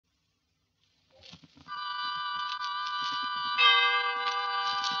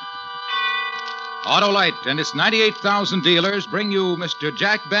Autolite and its 98,000 dealers bring you Mr.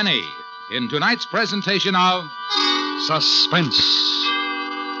 Jack Benny in tonight's presentation of Suspense.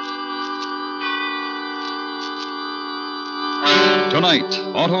 Tonight,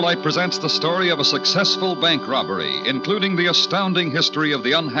 Autolite presents the story of a successful bank robbery, including the astounding history of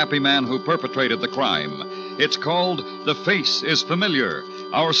the unhappy man who perpetrated the crime. It's called The Face is Familiar.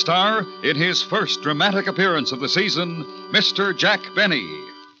 Our star, in his first dramatic appearance of the season, Mr. Jack Benny.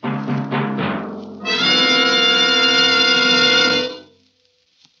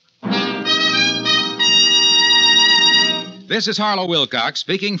 This is Harlow Wilcox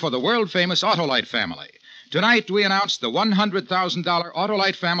speaking for the world-famous Autolite family. Tonight, we announce the $100,000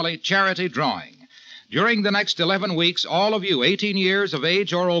 Autolite family charity drawing. During the next 11 weeks, all of you 18 years of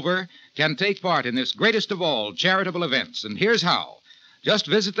age or over can take part in this greatest of all charitable events. And here's how. Just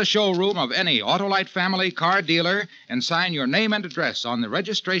visit the showroom of any Autolite family car dealer and sign your name and address on the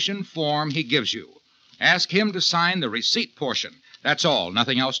registration form he gives you. Ask him to sign the receipt portion. That's all.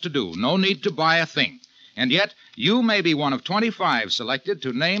 Nothing else to do. No need to buy a thing. And yet, you may be one of 25 selected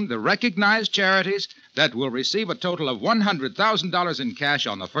to name the recognized charities that will receive a total of $100,000 in cash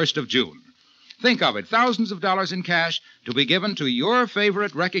on the 1st of June. Think of it, thousands of dollars in cash to be given to your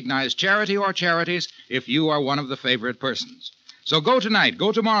favorite recognized charity or charities if you are one of the favorite persons. So go tonight,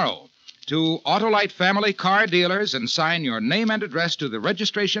 go tomorrow to Autolite family car dealers and sign your name and address to the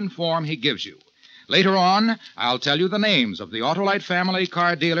registration form he gives you. Later on, I'll tell you the names of the Autolite family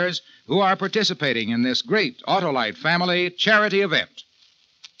car dealers who are participating in this great Autolite family charity event.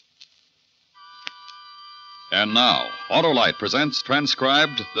 And now, Autolite presents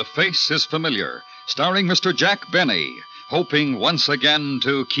transcribed The Face is Familiar, starring Mr. Jack Benny, hoping once again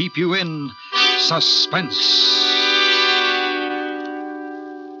to keep you in suspense.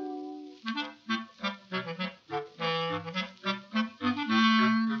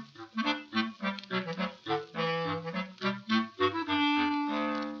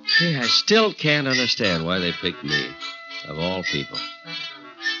 Hey, I still can't understand why they picked me, of all people.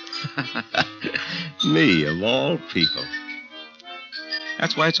 Me, of all people.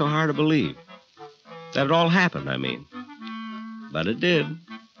 That's why it's so hard to believe. That it all happened, I mean. But it did.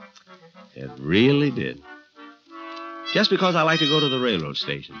 It really did. Just because I like to go to the railroad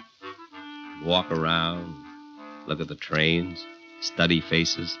station. Walk around, look at the trains, study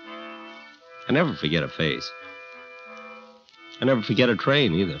faces. I never forget a face. I never forget a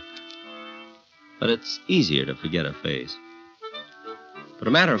train, either. But it's easier to forget a face. But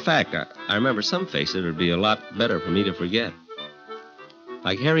a matter of fact, I remember some faces that would be a lot better for me to forget.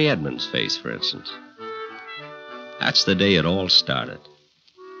 Like Harry Edmund's face, for instance. That's the day it all started.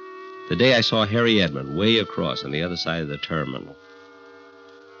 The day I saw Harry Edmund way across on the other side of the terminal.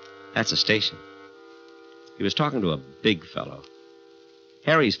 That's the station. He was talking to a big fellow.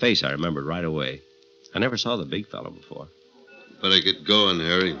 Harry's face I remembered right away. I never saw the big fellow before. Better get going,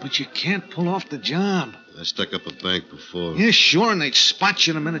 Harry. But you can't pull off the job. I stuck up a bank before. Yeah, sure, and they'd spot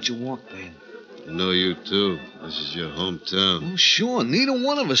you the minute you walked in. I know you, too. This is your hometown. Oh, sure, neither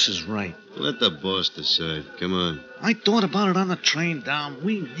one of us is right. Let the boss decide. Come on. I thought about it on the train down.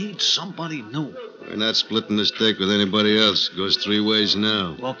 We need somebody new. We're not splitting this stake with anybody else. It goes 3 ways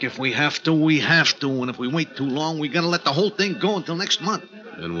now. Look, if we have to, we have to. And if we wait too long, we gotta let the whole thing go until next month.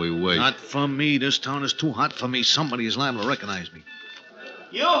 Then we wait. Not for me. This town is too hot for me. Somebody is liable to recognize me.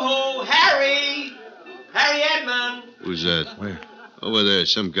 Yoo-hoo, Harry! Harry Edmund! Who's that? Where? Over there.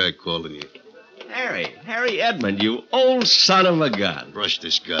 Some guy calling you. Harry Edmund, you old son of a gun. Brush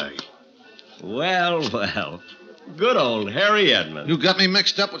this guy. Well. Good old Harry Edmund. You got me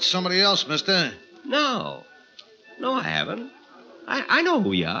mixed up with somebody else, mister. No, I haven't. I know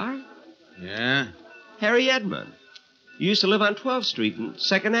who you are. Yeah? Harry Edmund. You used to live on 12th Street and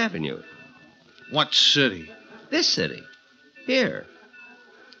 2nd Avenue. What city? This city. Here.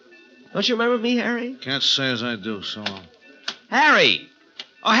 Don't you remember me, Harry? Can't say as I do, so... Harry!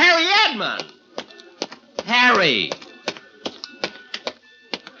 Oh, Harry Edmund! Harry!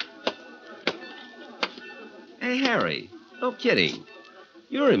 Hey, Harry, no kidding.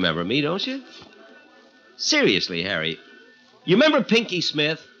 You remember me, don't you? Seriously, Harry. You remember Pinky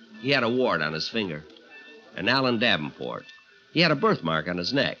Smith? He had a wart on his finger. And Alan Davenport. He had a birthmark on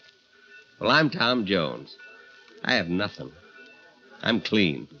his neck. Well, I'm Tom Jones. I have nothing. I'm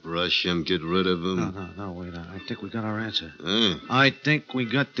clean. Brush him, get rid of him. No, wait. I think we got our answer. Huh? I think we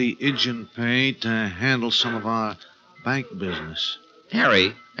got the agent paid to handle some of our bank business.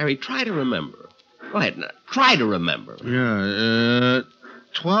 Harry, try to remember. Go ahead now. Try to remember. Yeah,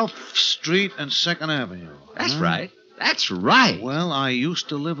 12th Street and 2nd Avenue. That's right. That's right. Well, I used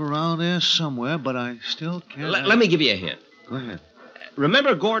to live around there somewhere, but I still can't... Let me give you a hint. Go ahead.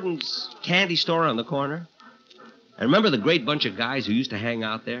 remember Gordon's candy store on the corner? And remember the great bunch of guys who used to hang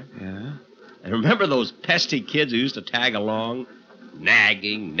out there? Yeah? And remember those pesky kids who used to tag along?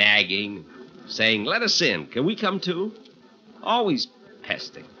 Nagging, saying, let us in. Can we come too? Always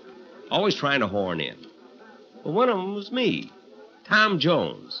pesting. Always trying to horn in. Well, one of them was me, Tom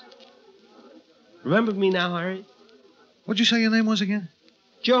Jones. Remember me now, Harry? What'd you say your name was again?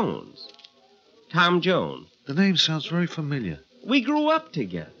 Jones. Tom Jones. The name sounds very familiar. We grew up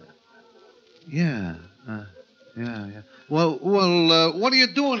together. Yeah. Yeah. Well, what are you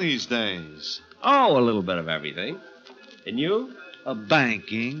doing these days? Oh, a little bit of everything. And you?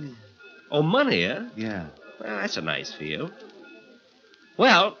 Banking. Oh, money, huh? Yeah. Well, that's a nice field.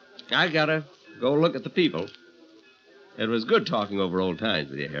 Well, I gotta go look at the people. It was good talking over old times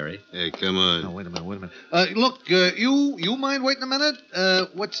with you, Harry. Hey, come on. No, wait a minute. Look, you mind waiting a minute?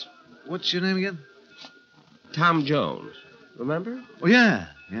 What's your name again? Tom Jones. Remember? Oh, yeah,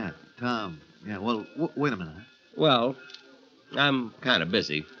 Tom. Yeah, well, wait a minute. Well, I'm kind of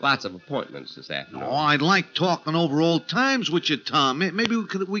busy. Lots of appointments this afternoon. Oh, I'd like talking over old times with you, Tom. Maybe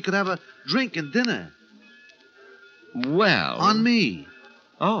we could have a drink and dinner. Well... On me.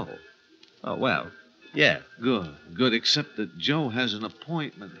 Oh, well, yeah. Good, except that Joe has an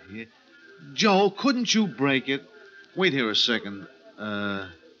appointment here. Joe, couldn't you break it? Wait here a second. Tom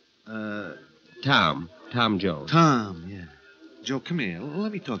Jones. Tom, yeah. Joe, come here.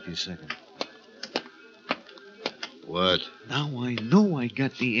 Let me talk to you a second. What? Now I know I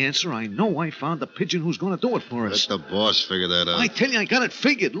got the answer. I know I found the pigeon who's going to do it for us. Let the boss figure that out. I tell you, I got it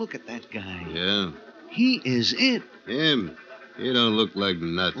figured. Look at that guy. Yeah? He is it. Him? He don't look like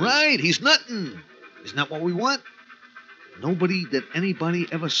nothing. Right, he's nothing. Isn't that what we want? Nobody that anybody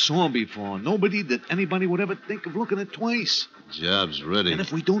ever saw before. Nobody that anybody would ever think of looking at twice. Job's ready. And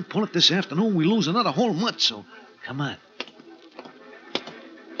if we don't pull it this afternoon, we lose another whole month, so come on.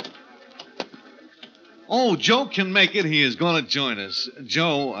 Oh, Joe can make it. He is going to join us.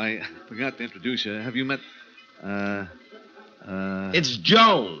 Joe, I forgot to introduce you. Have you met, It's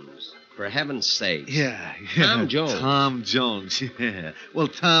Jones, for heaven's sake. Yeah. Tom Jones. Tom Jones, yeah. Well,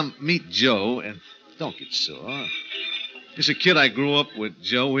 Tom, meet Joe, and don't get sore. He's a kid I grew up with,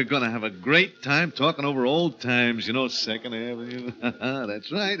 Joe. We're going to have a great time talking over old times, you know, 2nd Avenue.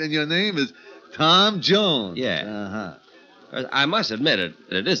 That's right. And your name is Tom Jones. Yeah. Uh-huh. I must admit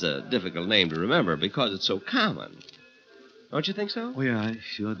it is a difficult name to remember because it's so common. Don't you think so? Oh, yeah, I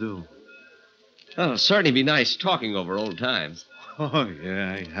sure do. Well, it'll certainly be nice talking over old times. Oh,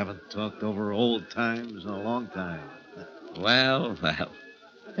 yeah, I haven't talked over old times in a long time. Well.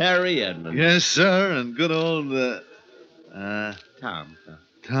 Harry Edmund. Yes, sir, and good old, Tom.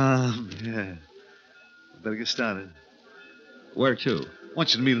 Tom, yeah. Better get started. Where to? I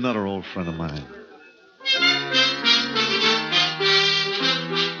want you to meet another old friend of mine.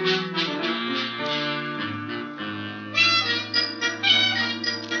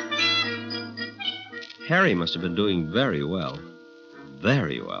 Harry must have been doing very well.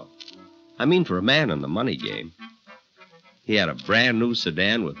 Very well. I mean, for a man in the money game. He had a brand new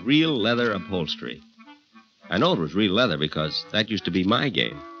sedan with real leather upholstery. I know it was real leather because that used to be my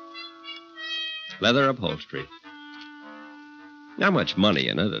game. Leather upholstery. Not much money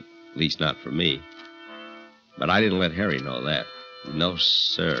in it, at least not for me. But I didn't let Harry know that. No,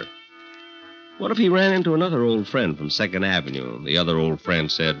 sir. What if he ran into another old friend from 2nd Avenue and the other old friend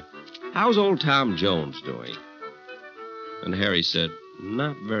said, "How's old Tom Jones doing?" And Harry said,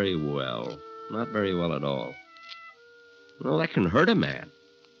 "Not very well. Not very well at all." Well, that can hurt a man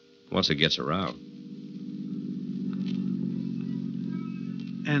once it gets around.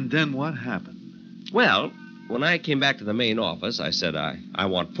 And then what happened? Well, when I came back to the main office, I said I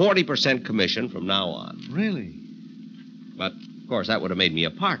want 40% commission from now on. Really? But, of course, that would have made me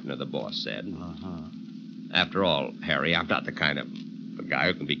a partner, the boss said. Uh-huh. After all, Harry, I'm not the kind of a guy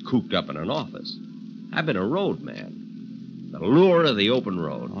who can be cooped up in an office. I've been a road man. The lure of the open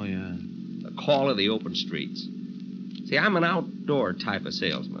road. Oh, yeah. The call of the open streets. See, I'm an outdoor type of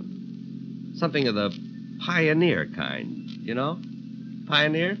salesman. Something of the pioneer kind, you know?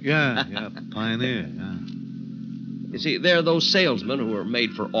 Pioneer? Yeah, pioneer, yeah. You see, there are those salesmen who are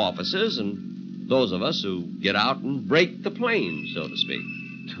made for offices and those of us who get out and break the plains, so to speak.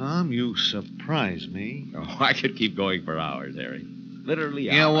 Tom, you surprise me. Oh, I could keep going for hours, Harry. Literally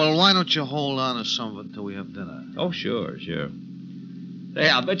hours. Yeah, well, why don't you hold on to some of it till we have dinner? Oh, sure. Hey,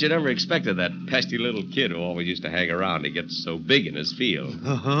 I'll bet you never expected that pesky little kid who always used to hang around to get so big in his field.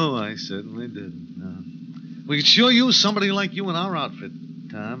 Oh, I certainly did. We could sure use somebody like you in our outfit,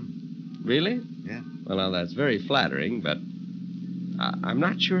 Tom. Really? Yeah. Well, now, that's very flattering, but I'm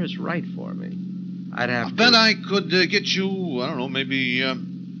not sure it's right for me. I'd have I to... bet I could get you, I don't know, maybe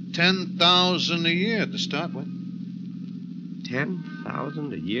 $10,000 a year to start with.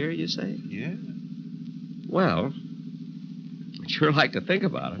 10,000 a year, you say? Yeah. Well, I'd sure like to think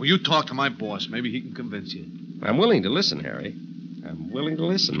about it. Well, you talk to my boss. Maybe he can convince you. I'm willing to listen, Harry. I'm willing to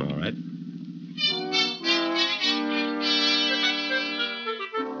listen, all right.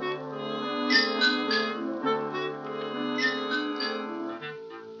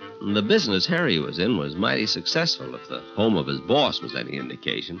 The business Harry was in was mighty successful, if the home of his boss was any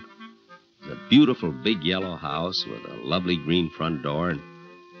indication. A beautiful big yellow house with a lovely green front door, and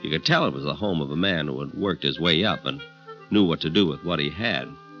you could tell it was the home of a man who had worked his way up and knew what to do with what he had.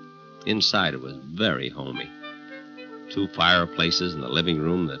 Inside it was very homey. 2 fireplaces in the living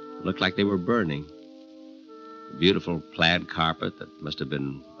room that looked like they were burning. A beautiful plaid carpet that must have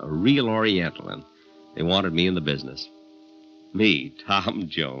been a real Oriental, and they wanted me in the business. Me, Tom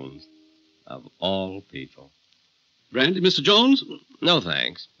Jones, of all people. Brandy, Mr. Jones? No,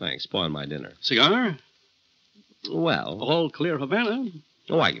 thanks. Thanks. Spoiled my dinner. Cigar? Well... All clear Havana?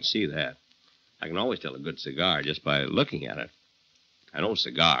 Oh, I can see that. I can always tell a good cigar just by looking at it. I know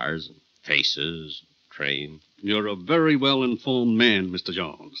cigars, and faces, train. You're a very well-informed man, Mr.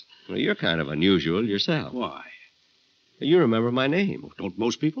 Jones. Well, you're kind of unusual yourself. Why? You remember my name. Don't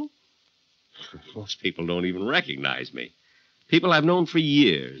most people? Most people don't even recognize me. People I've known for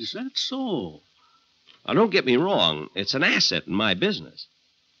years. Is that so? Now, don't get me wrong. It's an asset in my business.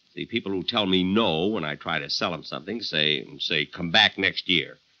 See, people who tell me no when I try to sell them something say, come back next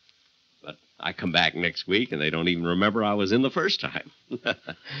year. But I come back next week, and they don't even remember I was in the first time.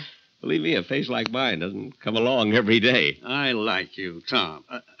 Believe me, a face like mine doesn't come along every day. I like you, Tom.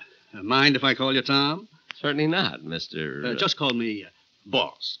 Mind if I call you Tom? Certainly not, Mr. Just call me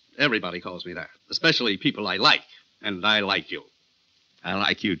Boss. Everybody calls me that, especially people I like, and I like you. I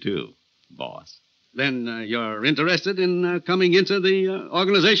like you, too, boss. Then you're interested in coming into the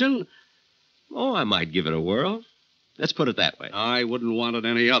organization? Oh, I might give it a whirl. Let's put it that way. I wouldn't want it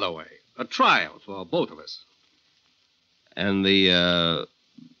any other way. A trial for both of us. And the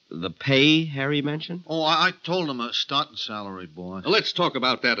pay Harry mentioned? Oh, I told him a starting salary, boy. Let's talk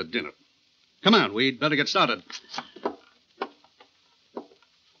about that at dinner. Come on, we'd better get started.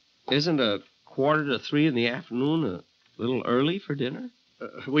 Isn't 2:45 in the afternoon a little early for dinner?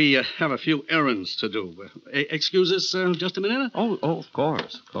 We have a few errands to do. Excuse us just a minute? Oh, of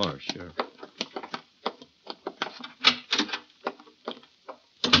course, sure.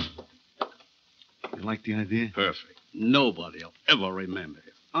 You like the idea? Perfect. Nobody'll ever remember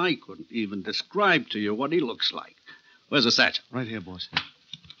him. I couldn't even describe to you what he looks like. Where's the satchel? Right here, boss.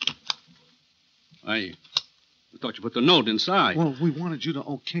 I thought you put the note inside. Well, we wanted you to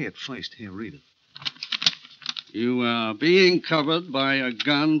okay it first. Here, read it. You are being covered by a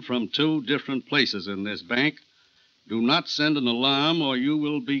gun from 2 different places in this bank. Do not send an alarm or you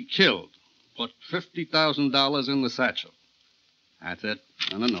will be killed. Put $50,000 in the satchel. That's it,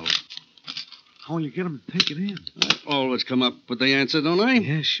 and a note. How will you get him to take it in? I always come up with the answer, don't I?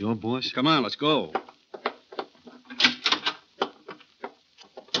 Yeah, sure, boss. Come on, let's go.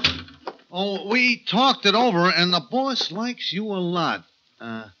 Oh, we talked it over, and the boss likes you a lot.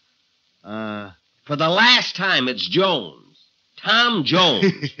 For the last time, it's Jones. Tom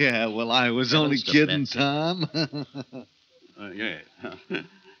Jones. Yeah, well, I was only kidding, Tom. Yeah.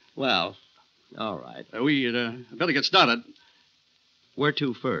 Well, all right. We better get started. Where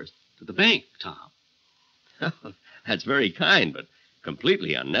to first? To the bank, Tom. That's very kind, but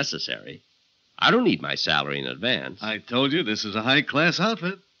completely unnecessary. I don't need my salary in advance. I told you this is a high-class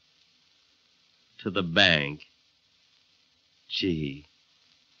outfit. To the bank. Gee.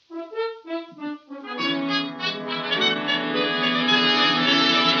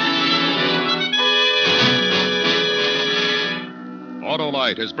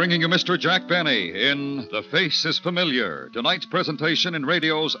 Autolite is bringing you Mr. Jack Benny in The Face is Familiar, tonight's presentation in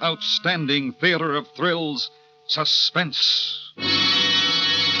radio's outstanding theater of thrills, Suspense.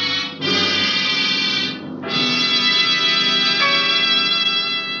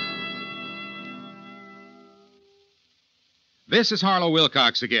 This is Harlow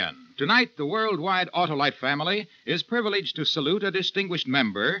Wilcox again. Tonight, the worldwide Autolite family is privileged to salute a distinguished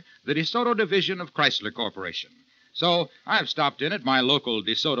member, the DeSoto Division of Chrysler Corporation. So I've stopped in at my local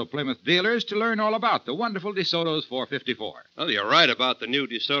DeSoto Plymouth dealers to learn all about the wonderful DeSoto's 454. Well, you're right about the new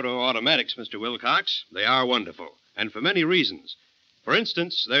DeSoto automatics, Mr. Wilcox. They are wonderful, and for many reasons. For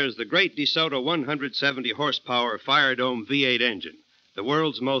instance, there's the great DeSoto 170 horsepower Firedome V8 engine, the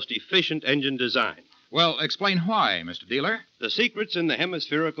world's most efficient engine design. Well, explain why, Mr. Dealer. The secret's in the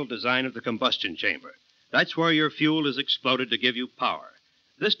hemispherical design of the combustion chamber. That's where your fuel is exploded to give you power.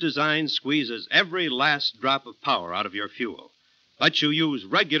 This design squeezes every last drop of power out of your fuel. Lets you use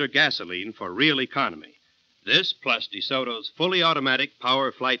regular gasoline for real economy. This, plus DeSoto's fully automatic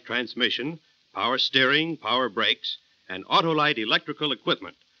power flight transmission, power steering, power brakes, and Autolite electrical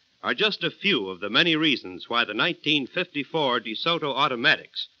equipment are just a few of the many reasons why the 1954 DeSoto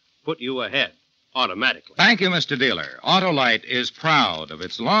automatics put you ahead automatically. Thank you, Mr. Dealer. Autolite is proud of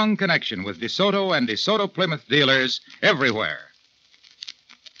its long connection with DeSoto and DeSoto Plymouth dealers everywhere.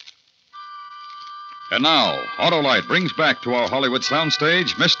 And now, Autolite brings back to our Hollywood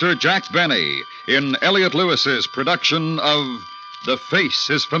soundstage Mr. Jack Benny in Elliot Lewis's production of The Face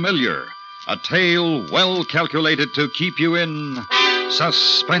is Familiar, a tale well calculated to keep you in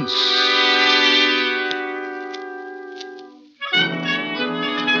suspense.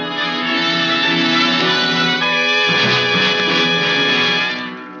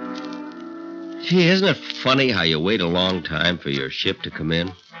 Gee, isn't it funny how you wait a long time for your ship to come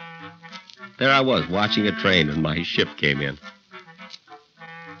in? There I was, watching a train, and my ship came in.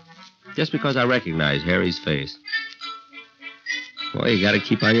 Just because I recognized Harry's face. Well, you got to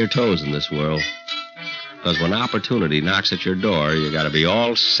keep on your toes in this world. Because when opportunity knocks at your door, you got to be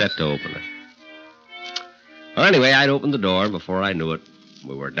all set to open it. Well, anyway, I'd opened the door, and before I knew it,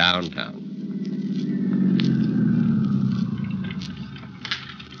 we were downtown.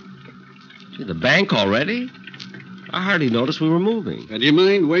 Gee, the bank already? I hardly noticed we were moving. Do you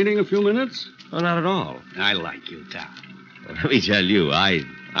mind waiting a few minutes? Oh, not at all. I like you, Tom. Well, let me tell you, I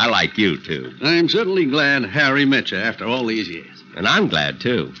like you, too. I'm certainly glad Harry met you after all these years. And I'm glad,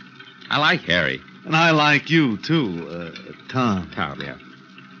 too. I like Harry. And I like you, too, Tom. Tom, yeah.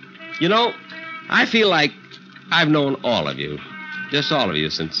 You know, I feel like I've known all of you. Just all of you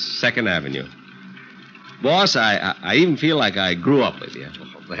since 2nd Avenue. Boss, I even feel like I grew up with you.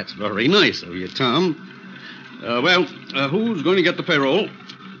 Well, that's very nice of you, Tom. Who's going to get the payroll?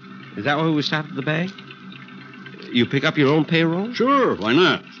 Is that why we stopped at the bank? You pick up your own payroll? Sure, why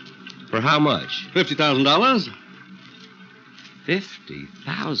not? For how much? $50,000.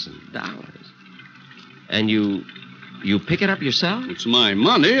 $50,000. And you pick it up yourself? It's my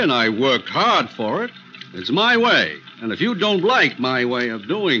money, and I worked hard for it. It's my way. And if you don't like my way of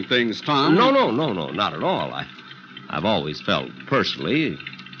doing things, Tom... No, not at all. I've always felt, personally,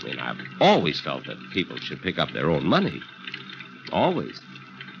 I've always felt that people should pick up their own money. Always.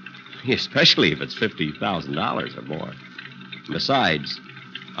 Especially if it's $50,000 or more. Besides,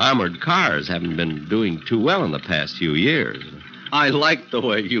 armored cars haven't been doing too well in the past few years. I like the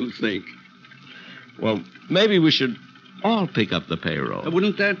way you think. Well, maybe we should all pick up the payroll.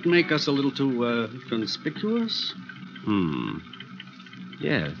 Wouldn't that make us a little too conspicuous?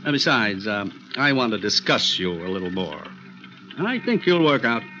 Yes. Besides, I want to discuss you a little more. And I think you'll work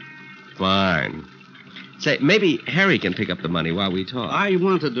out. Fine. Say, maybe Harry can pick up the money while we talk. I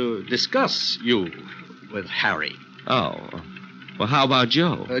wanted to discuss you with Harry. Oh. Well, how about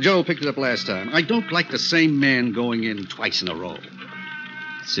Joe? Joe picked it up last time. I don't like the same man going in twice in a row.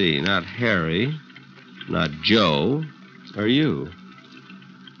 See, not Harry, not Joe, or you.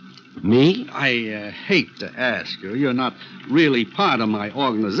 Me? I hate to ask you. You're not really part of my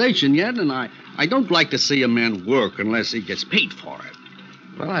organization yet, and I don't like to see a man work unless he gets paid for it.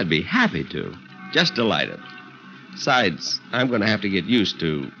 Well, I'd be happy to. Just delighted. Besides, I'm going to have to get used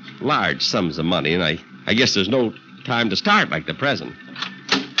to large sums of money, and I guess there's no time to start like the present.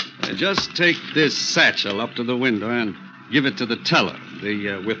 Just take this satchel up to the window and give it to the teller.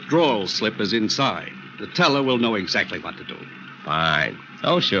 The withdrawal slip is inside. The teller will know exactly what to do. Go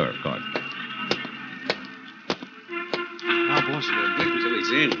Oh, sure, of course. Now, boss, we'll wait until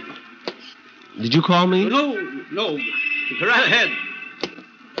he's in. Did you call me? No. Go right ahead.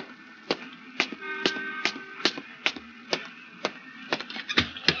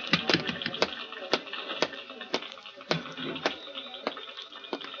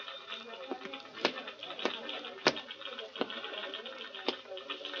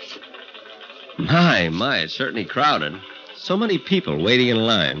 My, it's certainly crowded. So many people waiting in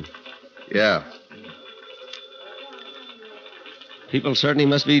line. Yeah. People certainly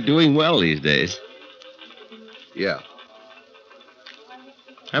must be doing well these days. Yeah.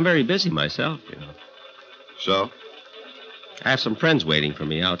 I'm very busy myself, you know. So? I have some friends waiting for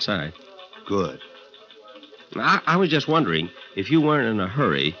me outside. Good. I was just wondering, if you weren't in a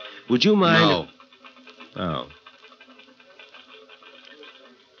hurry, would you mind... No. Oh.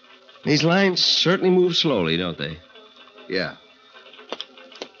 These lines certainly move slowly, don't they? Yeah.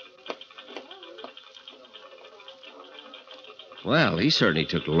 Well, he certainly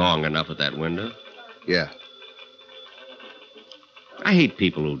took long enough at that window. Yeah. I hate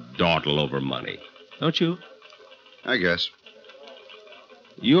people who dawdle over money. Don't you? I guess.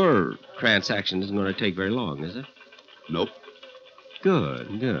 Your transaction isn't going to take very long, is it? Nope.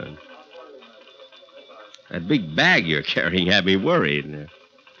 Good, good. That big bag you're carrying had me worried.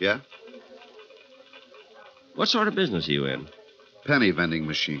 Yeah? What sort of business are you in? Penny vending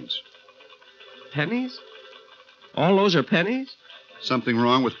machines. Pennies? All those are pennies? Something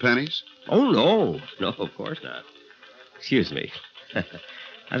wrong with pennies? Oh, no. No, of course not. Excuse me.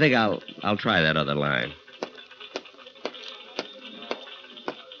 I think I'll try that other line.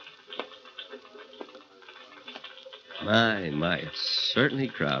 My, it's certainly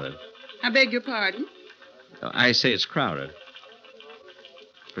crowded. I beg your pardon? I say it's crowded.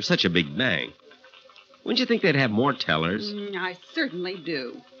 For such a big bank. Wouldn't you think they'd have more tellers? I certainly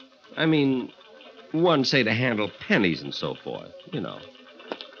do. I mean, one, say, to handle pennies and so forth, you know.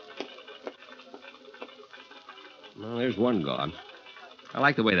 Well, there's one gone. I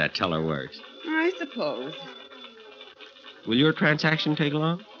like the way that teller works. I suppose. Will your transaction take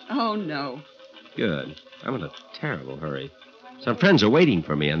long? Oh, no. Good. I'm in a terrible hurry. Some friends are waiting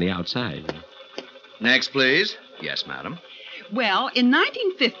for me on the outside. Next, please. Yes, madam. Well, in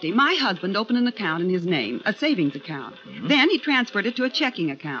 1950, my husband opened an account in his name, a savings account. Then he transferred it to a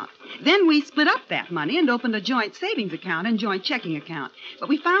checking account. Then we split up that money and opened a joint savings account and joint checking account. But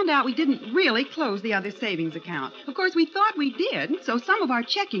we found out we didn't really close the other savings account. Of course, we thought we did, so some of our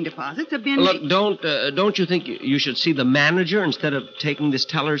checking deposits have been... Look, don't you think you should see the manager instead of taking this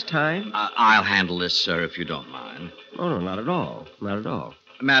teller's time? I'll handle this, sir, if you don't mind. Oh, no, not at all. Not at all.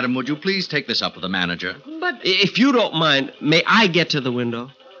 Madam, would you please take this up with the manager? But... If you don't mind, may I get to the window?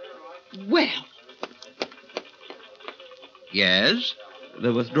 Well... Yes?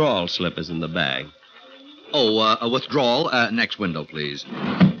 The withdrawal slip is in the bag. Oh, a withdrawal. Next window, please.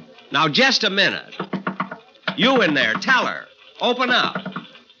 Now, just a minute. You in there, teller. Open up.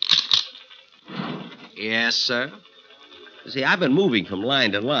 Yes, sir? See, I've been moving from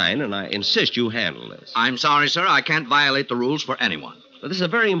line to line, and I insist you handle this. I'm sorry, sir. I can't violate the rules for anyone. But this is a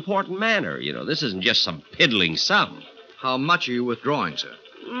very important matter, you know. This isn't just some piddling sum. How much are you withdrawing, sir?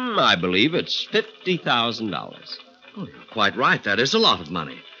 I believe it's $50,000. Oh, you're quite right. That is a lot of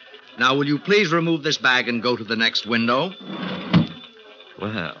money. Now, will you please remove this bag and go to the next window?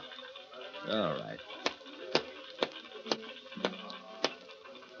 Well, all right.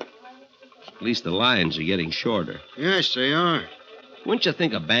 At least the lines are getting shorter. Yes, they are. Wouldn't you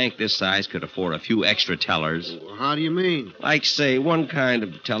think a bank this size could afford a few extra tellers? How do you mean? Like, say, one kind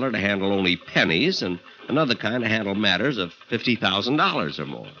of teller to handle only pennies and another kind to handle matters of $50,000 or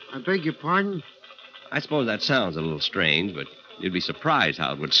more. I beg your pardon? I suppose that sounds a little strange, but you'd be surprised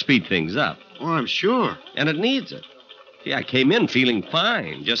how it would speed things up. Oh, I'm sure. And it needs it. See, I came in feeling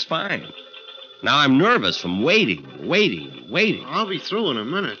fine, just fine. Now I'm nervous from waiting. I'll be through in a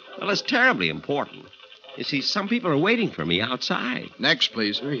minute. Well, it's terribly important. You see, some people are waiting for me outside. Next,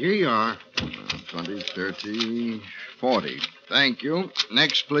 please. Here you are. 20, 30, 40. Thank you.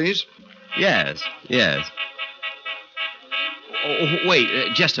 Next, please. Yes. Oh,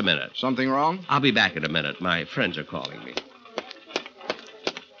 wait, just a minute. Something wrong? I'll be back in a minute. My friends are calling me.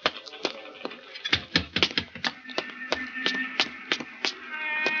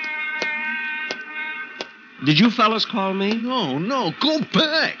 Did you fellas call me? No, go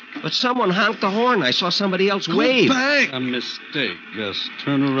back. But someone honked the horn. I saw somebody else wave. Go back. A mistake. Just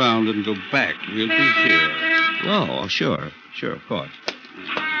turn around and go back. We'll be here. Oh, sure, of course.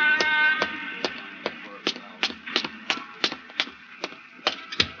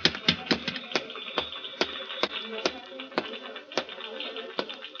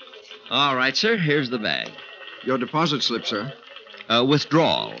 All right, sir, here's the bag. Your deposit slip, sir.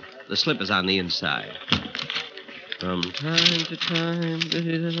 Withdrawal. The slip is on the inside. From time to time.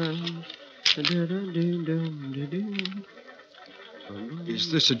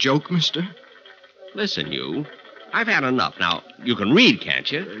 Is this a joke, mister? Listen, you. I've had enough. Now, you can read,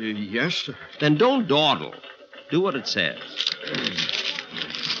 can't you? Yes, sir. Then don't dawdle. Do what it says.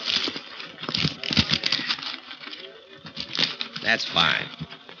 That's fine.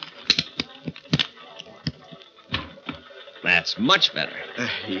 That's much better.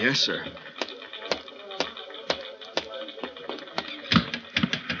 Yes, sir.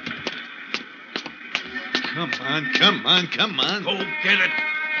 Come on. Go get it.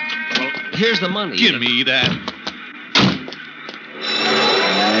 Well, here's the money. Give me that.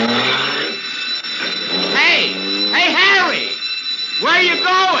 Hey, Harry! Where are you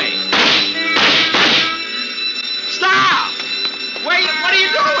going? Stop! What are you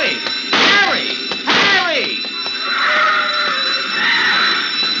doing? Harry!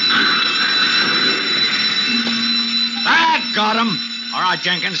 That got him. All right,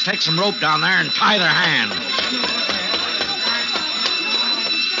 Jenkins, take some rope down there and tie their hands.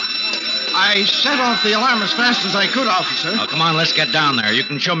 I set off the alarm as fast as I could, officer. Oh, come on, let's get down there. You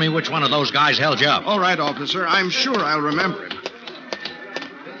can show me which one of those guys held you up. All right, officer. I'm sure I'll remember him.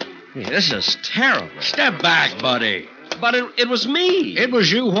 Hey, this is terrible. Step back, buddy. But it was me. It was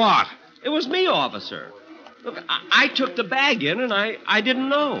you what? It was me, officer. Look, I took the bag in, and I didn't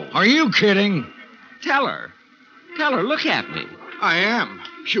know. Are you kidding? Tell her. Tell her, look at me. I am.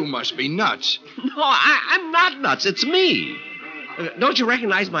 You must be nuts. No, I'm not nuts. It's me. Don't you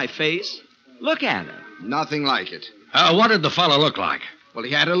recognize my face? Look at it. Nothing like it. What did the fellow look like? Well,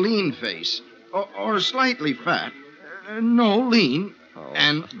 he had a lean face. Or slightly fat. No, lean. Oh.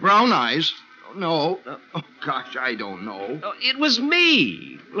 And brown eyes. No. Oh, gosh, I don't know. Oh, it was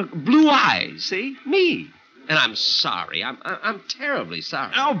me. Look, blue eyes, see? Me. And I'm sorry. I'm terribly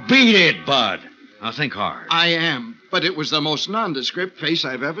sorry. Now beat it, Bud. Now think hard. I am, but it was the most nondescript face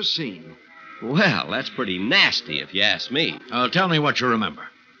I've ever seen. Well, that's pretty nasty if you ask me. Tell me what you remember.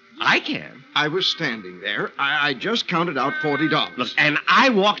 I can. I was standing there. I just counted out $40. Look, and I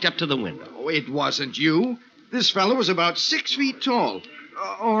walked up to the window. Oh, it wasn't you. This fellow was about 6 feet tall.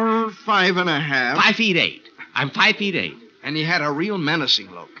 Or 5.5. 5'8". I'm 5'8". And he had a real menacing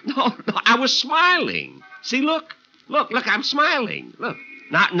look. No, I was smiling. See, look, I'm smiling. Look.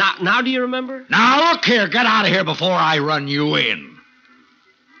 Now, do you remember? Now, look here. Get out of here before I run you in.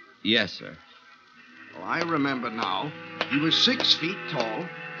 Yes, sir. Oh, I remember now. He was 6 feet tall.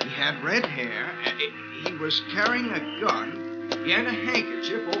 He had red hair. He was carrying a gun. He had a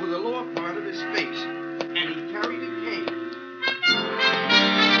handkerchief over the lower part of his face. And he carried a cane.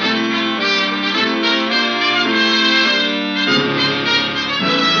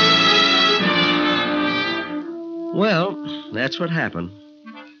 Well, that's what happened.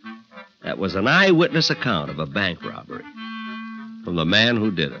 That was an eyewitness account of a bank robbery from the man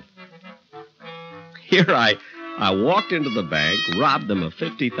who did it. Here I walked into the bank, robbed them of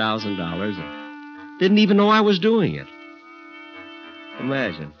 $50,000, and didn't even know I was doing it.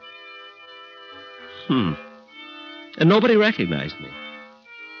 Imagine. And nobody recognized me.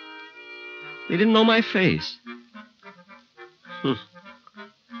 They didn't know my face.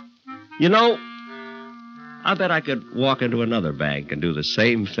 You know, I bet I could walk into another bank and do the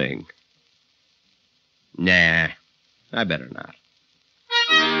same thing. Nah, I better not.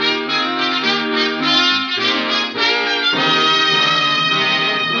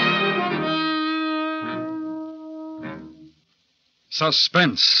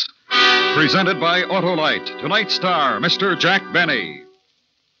 Suspense. Presented by Autolite. Tonight's star, Mr. Jack Benny.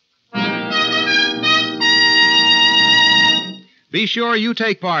 Be sure you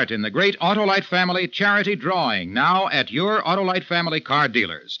take part in the Great Autolite Family charity drawing now at your Autolite Family car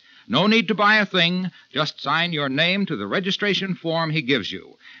dealers. No need to buy a thing. Just sign your name to the registration form he gives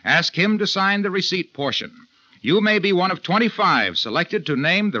you. Ask him to sign the receipt portion. You may be one of 25 selected to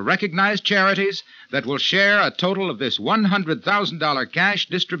name the recognized charities that will share a total of this $100,000 cash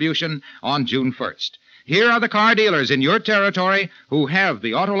distribution on June 1st. Here are the car dealers in your territory who have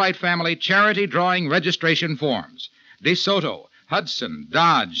the Autolite Family charity drawing registration forms. DeSoto, Hudson,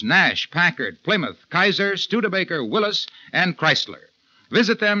 Dodge, Nash, Packard, Plymouth, Kaiser, Studebaker, Willis, and Chrysler.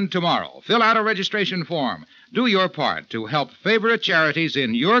 Visit them tomorrow. Fill out a registration form. Do your part to help favorite charities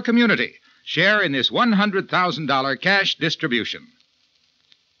in your community. Share in this $100,000 cash distribution.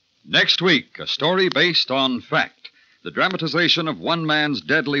 Next week, a story based on fact. The dramatization of one man's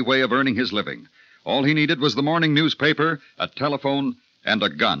deadly way of earning his living. All he needed was the morning newspaper, a telephone, and a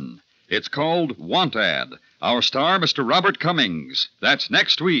gun. It's called Want Ad. Our star, Mr. Robert Cummings. That's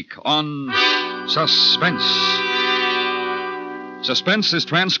next week on Suspense. Suspense is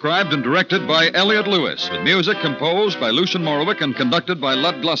transcribed and directed by Elliott Lewis, with music composed by Lucien Morawick and conducted by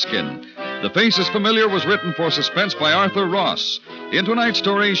Lud Gluskin. The Face is Familiar was written for Suspense by Arthur Ross. In tonight's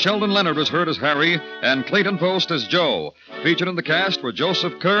story, Sheldon Leonard was heard as Harry and Clayton Post as Joe. Featured in the cast were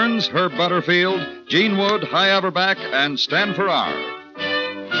Joseph Kearns, Herb Butterfield, Gene Wood, Hy Averback, and Stan Farrar.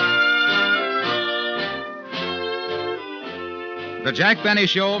 The Jack Benny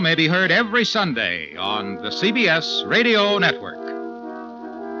Show may be heard every Sunday on the CBS Radio Network.